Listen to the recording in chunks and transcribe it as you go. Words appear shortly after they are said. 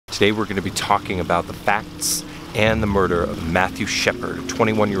They were going to be talking about the facts and the murder of Matthew Shepard, a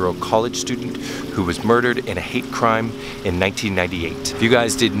 21-year-old college student who was murdered in a hate crime in 1998. If you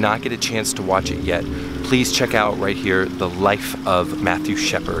guys did not get a chance to watch it yet, please check out right here the life of Matthew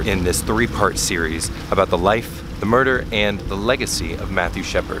Shepard in this 3-part series about the life, the murder, and the legacy of Matthew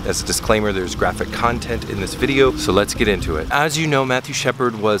Shepard. As a disclaimer, there's graphic content in this video, so let's get into it. As you know, Matthew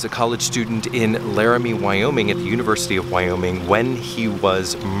Shepard was a college student in Laramie, Wyoming at the University of Wyoming when he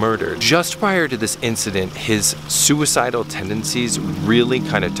was murdered. Just prior to this incident, his suicidal tendencies really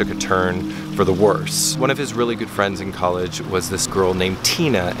kind of took a turn for the worse. One of his really good friends in college was this girl named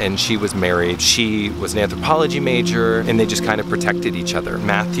Tina, and she was married. She was an anthropology major, and they just kind of protected each other.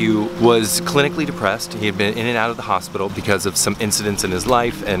 Matthew was clinically depressed. He had been in and out of the hospital because of some incidents in his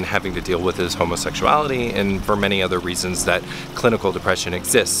life and having to deal with his homosexuality and for many other reasons that clinical depression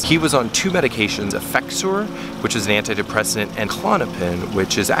exists. He was on 2 medications, Effexor, which is an antidepressant, and Klonopin,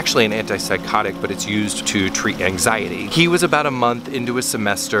 which is actually an antipsychotic, but it's used to treat anxiety. He was about a month into his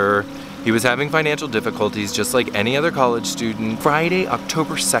semester. He was having financial difficulties just like any other college student. Friday,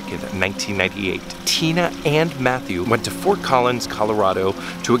 October 2nd, 1998, Tina and Matthew went to Fort Collins, Colorado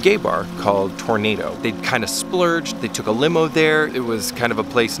to a gay bar called Tornado. They kind of splurged, they took a limo there. It was kind of a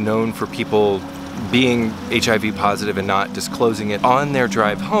place known for people being HIV positive and not disclosing it. On their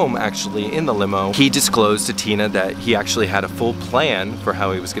drive home, actually, in the limo, he disclosed to Tina that he actually had a full plan for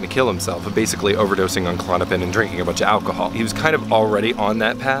how he was going to kill himself, basically overdosing on Klonopin and drinking a bunch of alcohol. He was kind of already on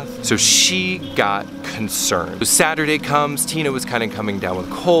that path, so she got concerned. So Saturday comes, Tina was kind of coming down with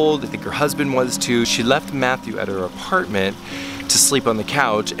a cold. I think her husband was too. She left Matthew at her apartment to sleep on the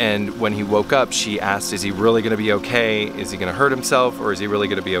couch, and when he woke up, she asked, is he really gonna be okay? Is he gonna hurt himself, or is he really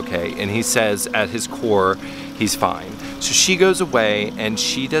gonna be okay? And he says at his core, he's fine. So she goes away and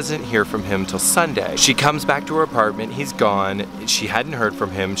she doesn't hear from him till Sunday. She comes back to her apartment, he's gone. She hadn't heard from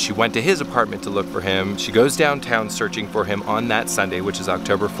him. She went to his apartment to look for him. She goes downtown searching for him on that Sunday, which is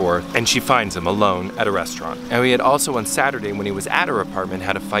October 4th, and she finds him alone at a restaurant. And he had also on Saturday, when he was at her apartment,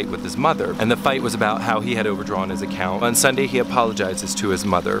 had a fight with his mother. And the fight was about how he had overdrawn his account. On Sunday, he apologizes to his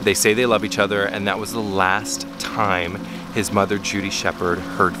mother. They say they love each other, and that was the last time his mother, Judy Shepard,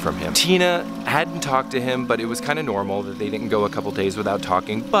 heard from him. Tina hadn't talked to him, but it was kind of normal that they didn't go a couple days without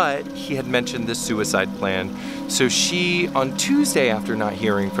talking, but he had mentioned this suicide plan. So she, on Tuesday, after not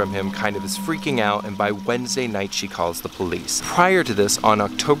hearing from him, kind of is freaking out, and by Wednesday night, she calls the police. Prior to this, on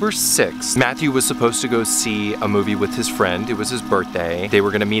October 6th, Matthew was supposed to go see a movie with his friend. It was his birthday. They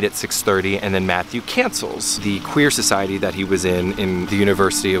were gonna meet at 6:30, and then Matthew cancels. The queer society that he was in the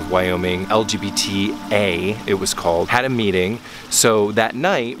University of Wyoming, LGBT-A, it was called, had a meeting. So that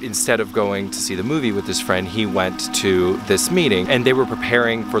night, instead of going to see the movie with his friend, he went to this meeting, and they were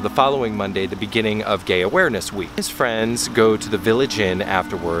preparing for the following Monday, the beginning of Gay Awareness Week. His friends go to the Village Inn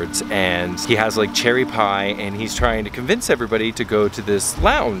afterwards, and he has like cherry pie, and he's trying to convince everybody to go to this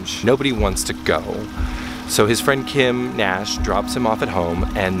lounge. Nobody wants to go. So his friend Kim Nash drops him off at home,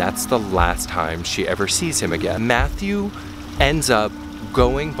 and that's the last time she ever sees him again. Matthew ends up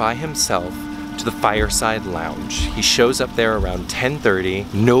going by himself to the Fireside Lounge. He shows up there around 10:30.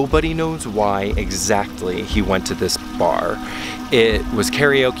 Nobody knows why exactly he went to this bar. It was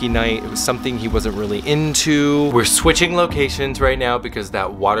karaoke night. It was something he wasn't really into. We're switching locations right now because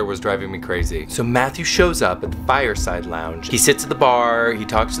that water was driving me crazy. So Matthew shows up at the Fireside Lounge. He sits at the bar, he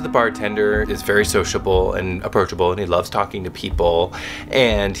talks to the bartender, is very sociable and approachable, and he loves talking to people.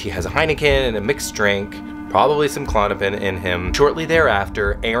 And he has a Heineken and a mixed drink, probably some Klonopin in him. Shortly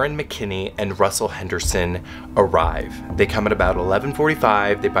thereafter, Aaron McKinney and Russell Henderson arrive. They come at about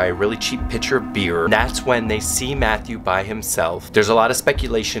 11:45. They buy a really cheap pitcher of beer. That's when they see Matthew by himself. There's a lot of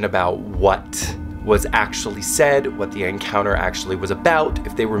speculation about what was actually said, what the encounter actually was about,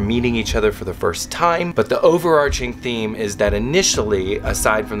 if they were meeting each other for the first time. But the overarching theme is that initially,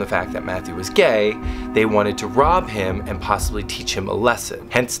 aside from the fact that Matthew was gay, they wanted to rob him and possibly teach him a lesson,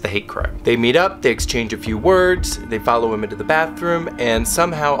 hence the hate crime. They meet up, they exchange a few words, they follow him into the bathroom, and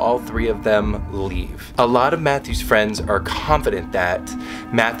somehow all 3 of them leave. A lot of Matthew's friends are confident that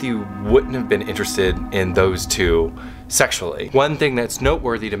Matthew wouldn't have been interested in those 2 sexually. One thing that's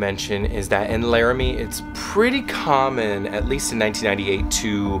noteworthy to mention is that in Laramie, it's pretty common, at least in 1998,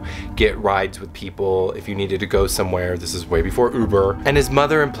 to get rides with people if you needed to go somewhere. This is way before Uber. And his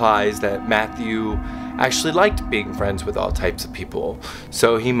mother implies that Matthew actually liked being friends with all types of people,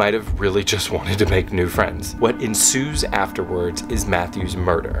 so he might have really just wanted to make new friends. What ensues afterwards is Matthew's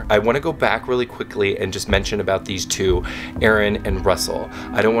murder. I want to go back really quickly and just mention about these 2, Aaron and Russell.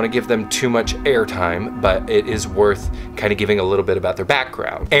 I don't want to give them too much airtime, but it is worth kind of giving a little bit about their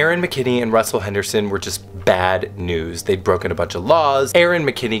background. Aaron McKinney and Russell Henderson were just bad news. They'd broken a bunch of laws. Aaron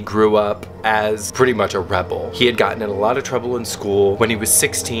McKinney grew up as pretty much a rebel. He had gotten in a lot of trouble in school. When he was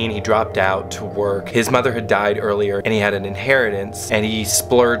 16, he dropped out to work. His mother had died earlier and he had an inheritance, and he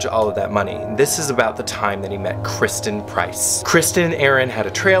splurged all of that money. And this is about the time that he met Kristen Price. Kristen and Aaron had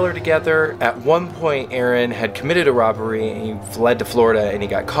a trailer together. At one point, Aaron had committed a robbery and he fled to Florida and he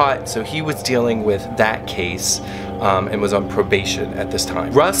got caught, so he was dealing with that case and was on probation at this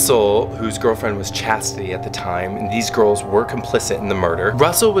time. Russell, whose girlfriend was Chastity at the time, and these girls were complicit in the murder.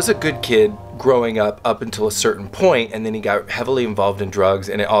 Russell was a good kid growing up until a certain point, and then he got heavily involved in drugs,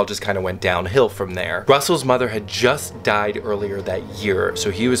 and it all just kind of went downhill from there. Russell's mother had just died earlier that year,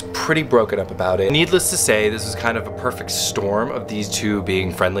 so he was pretty broken up about it. Needless to say, this was kind of a perfect storm of these two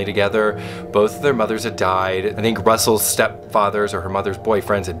being friendly together. Both of their mothers had died. I think Russell's stepfathers or her mother's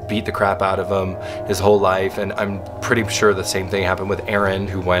boyfriends had beat the crap out of him his whole life, and I'm pretty sure the same thing happened with Aaron,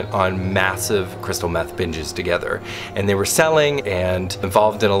 who went on massive crystal meth binges together. And they were selling and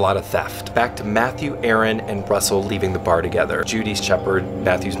involved in a lot of theft. Back to Matthew, Aaron, and Russell leaving the bar together. Judy, Shepard,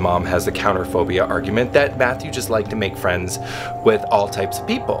 Matthew's mom, has the counterphobia argument that Matthew just liked to make friends with all types of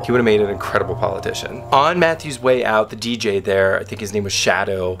people. He would have made an incredible politician. On Matthew's way out, the DJ there, I think his name was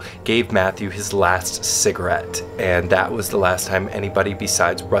Shadow, gave Matthew his last cigarette, and that was the last time anybody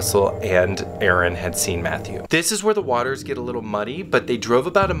besides Russell and Aaron had seen Matthew. This is where the waters get a little muddy, but they drove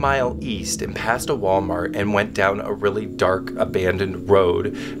about a mile east and passed a Walmart and went down a really dark, abandoned road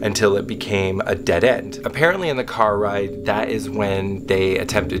until it became a dead end. Apparently in the car ride, that is when they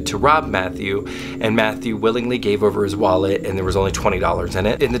attempted to rob Matthew, and Matthew willingly gave over his wallet, and there was only $20 in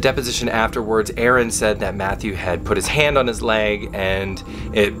it. In the deposition afterwards, Aaron said that Matthew had put his hand on his leg and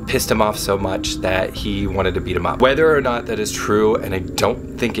it pissed him off so much that he wanted to beat him up. Whether or not that is true, and I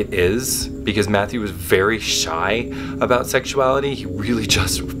don't think it is, because Matthew was very shy about sexuality. He really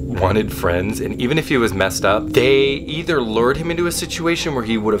just wanted friends, and even if he was messed up, they either lured him into a situation where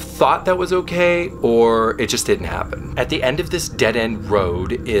he would have thought that was okay, or it just didn't happen. At the end of this dead-end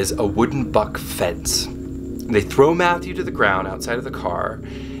road is a wooden buck fence. They throw Matthew to the ground outside of the car,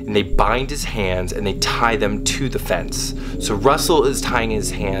 and they bind his hands and they tie them to the fence. So Russell is tying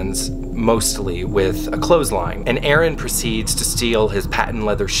his hands mostly with a clothesline, and Aaron proceeds to steal his patent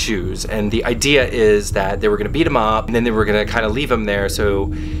leather shoes. And the idea is that they were gonna beat him up and then they were gonna kind of leave him there,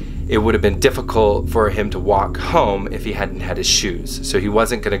 so it would have been difficult for him to walk home if he hadn't had his shoes. So he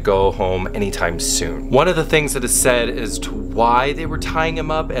wasn't gonna go home anytime soon. One of the things that is said as to why they were tying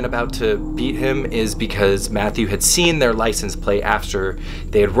him up and about to beat him is because Matthew had seen their license plate after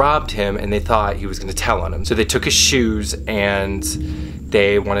they had robbed him, and they thought he was gonna tell on him. So they took his shoes and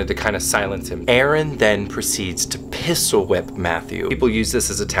they wanted to kind of silence him. Aaron then proceeds to pistol whip Matthew. People use this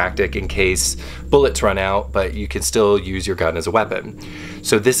as a tactic in case bullets run out, but you can still use your gun as a weapon.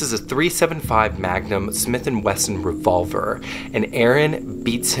 So this is a .375 Magnum Smith & Wesson revolver, and Aaron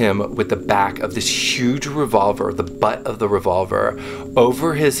beats him with the back of this huge revolver, the butt of the revolver,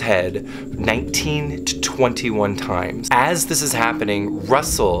 over his head 19 to 21 times. As this is happening,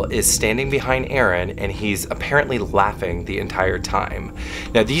 Russell is standing behind Aaron, and he's apparently laughing the entire time.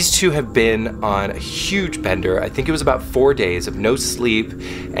 Now these two have been on a huge bender. I think it was about 4 days of no sleep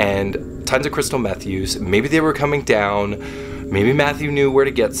and tons of crystal meth use. Maybe they were coming down. Maybe Matthew knew where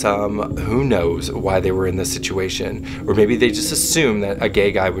to get some. Who knows why they were in this situation? Or maybe they just assumed that a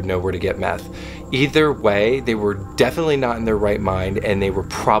gay guy would know where to get meth. Either way, they were definitely not in their right mind, and they were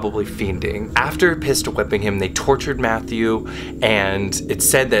probably fiending. After pistol whipping him, they tortured Matthew, and it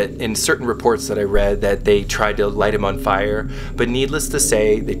said that in certain reports that I read that they tried to light him on fire, but needless to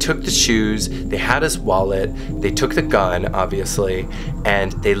say, they took the shoes, they had his wallet, they took the gun, obviously,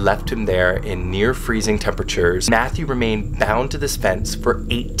 and they left him there in near freezing temperatures. Matthew remained bound to this fence for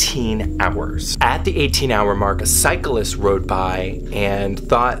 18 hours. At the 18-hour mark, a cyclist rode by and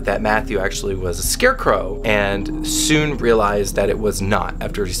thought that Matthew actually was a scarecrow, and soon realized that it was not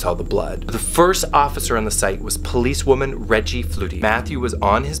after he saw the blood. The first officer on the site was policewoman Reggie Flutie. Matthew was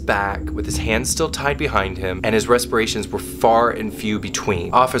on his back with his hands still tied behind him, and his respirations were far and few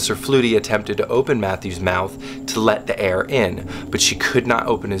between. Officer Flutie attempted to open Matthew's mouth to let the air in, but she could not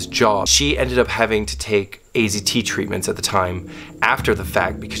open his jaw. She ended up having to take AZT treatments at the time after the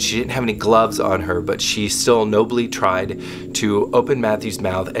fact because she didn't have any gloves on her, but she still nobly tried to open Matthew's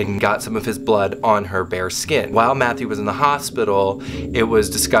mouth and got some of his blood on her bare skin. While Matthew was in the hospital, it was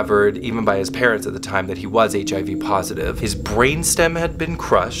discovered, even by his parents at the time, that he was HIV positive. His brainstem had been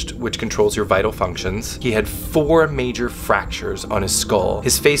crushed, which controls your vital functions. He had 4 major fractures on his skull.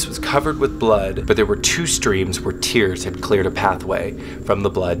 His face was covered with blood, but there were 2 streams where tears had cleared a pathway from the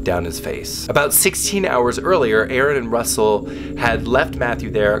blood down his face. About 16 hours earlier, Aaron and Russell had left Matthew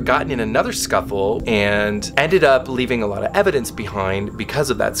there, gotten in another scuffle, and ended up leaving a lot of evidence behind because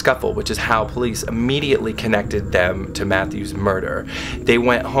of that scuffle, which is how police immediately connected them to Matthew's murder. They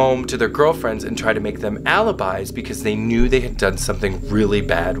went home to their girlfriends and tried to make them alibis because they knew they had done something really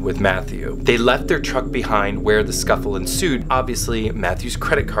bad with Matthew. They left their truck behind where the scuffle ensued. Obviously, Matthew's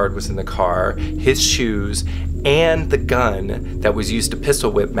credit card was in the car, his shoes, and the gun that was used to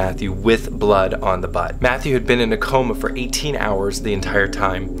pistol whip Matthew with blood on the butt. Matthew had been in a coma for 18 hours the entire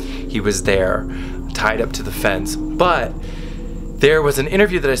time he was there, tied up to the fence. But there was an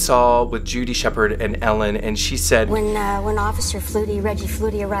interview that I saw with Judy, Shepard, and Ellen, and she said, When Officer Reggie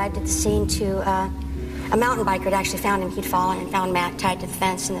Flutie arrived at the scene a mountain biker had actually found him. He'd fallen and found Matt tied to the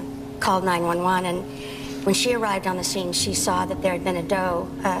fence and called 911. And when she arrived on the scene, she saw that there had been a doe,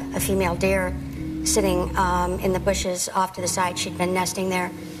 a female deer, sitting in the bushes off to the side. She'd been nesting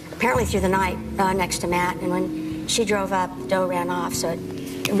there, apparently through the night, next to Matt. And when she drove up, the doe ran off. So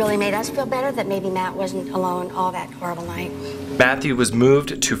it really made us feel better that maybe Matt wasn't alone all that horrible night. Matthew was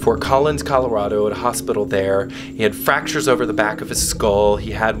moved to Fort Collins, Colorado, at a hospital there. He had fractures over the back of his skull.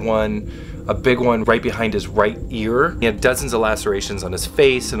 He had a big one right behind his right ear. He had dozens of lacerations on his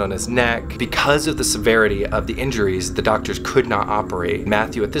face and on his neck. Because of the severity of the injuries, the doctors could not operate.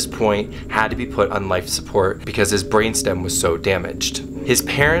 Matthew at this point had to be put on life support because his brainstem was so damaged. His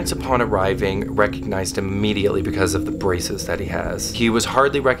parents, upon arriving, recognized him immediately because of the braces that he has. He was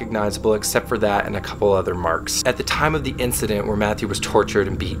hardly recognizable except for that and a couple other marks. At the time of the incident where Matthew was tortured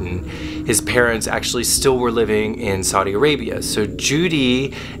and beaten, his parents actually still were living in Saudi Arabia. So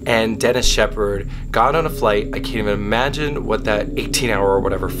Judy and Dennis Shepard got on a flight. I can't even imagine what that 18-hour or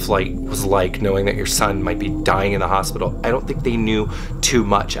whatever flight was like, knowing that your son might be dying in the hospital. I don't think they knew too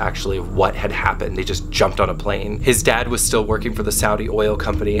much actually of what had happened. They just jumped on a plane. His dad was still working for the Saudi oil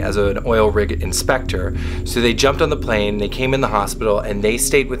company as an oil rig inspector. So they jumped on the plane, they came in the hospital, and they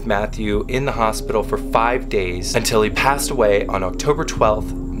stayed with Matthew in the hospital for 5 days until he passed away on October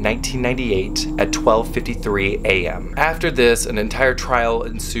 12th, 1998 at 12:53 a.m. After this, an entire trial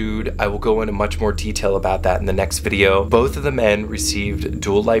ensued. I will go into much more detail about that in the next video. Both of the men received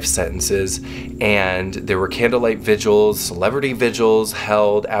dual life sentences, and there were candlelight vigils, celebrity vigils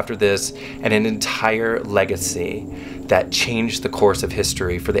held after this, and an entire legacy that changed the course of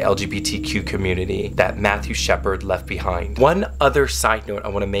history for the LGBTQ community that Matthew Shepard left behind. One other side note I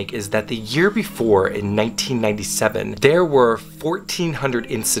want to make is that the year before, in 1997, there were 1,400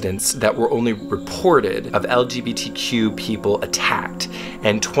 incidents that were only reported of LGBTQ people attacked,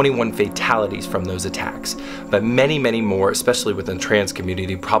 and 21 fatalities from those attacks. But many, many more, especially within the trans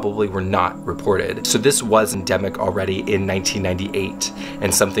community, probably were not reported. So this was endemic already in 1998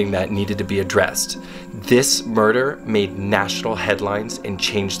 and something that needed to be addressed. This murder made national headlines and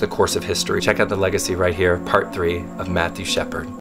changed the course of history. Check out the legacy right here, part 3 of Matthew Shepard.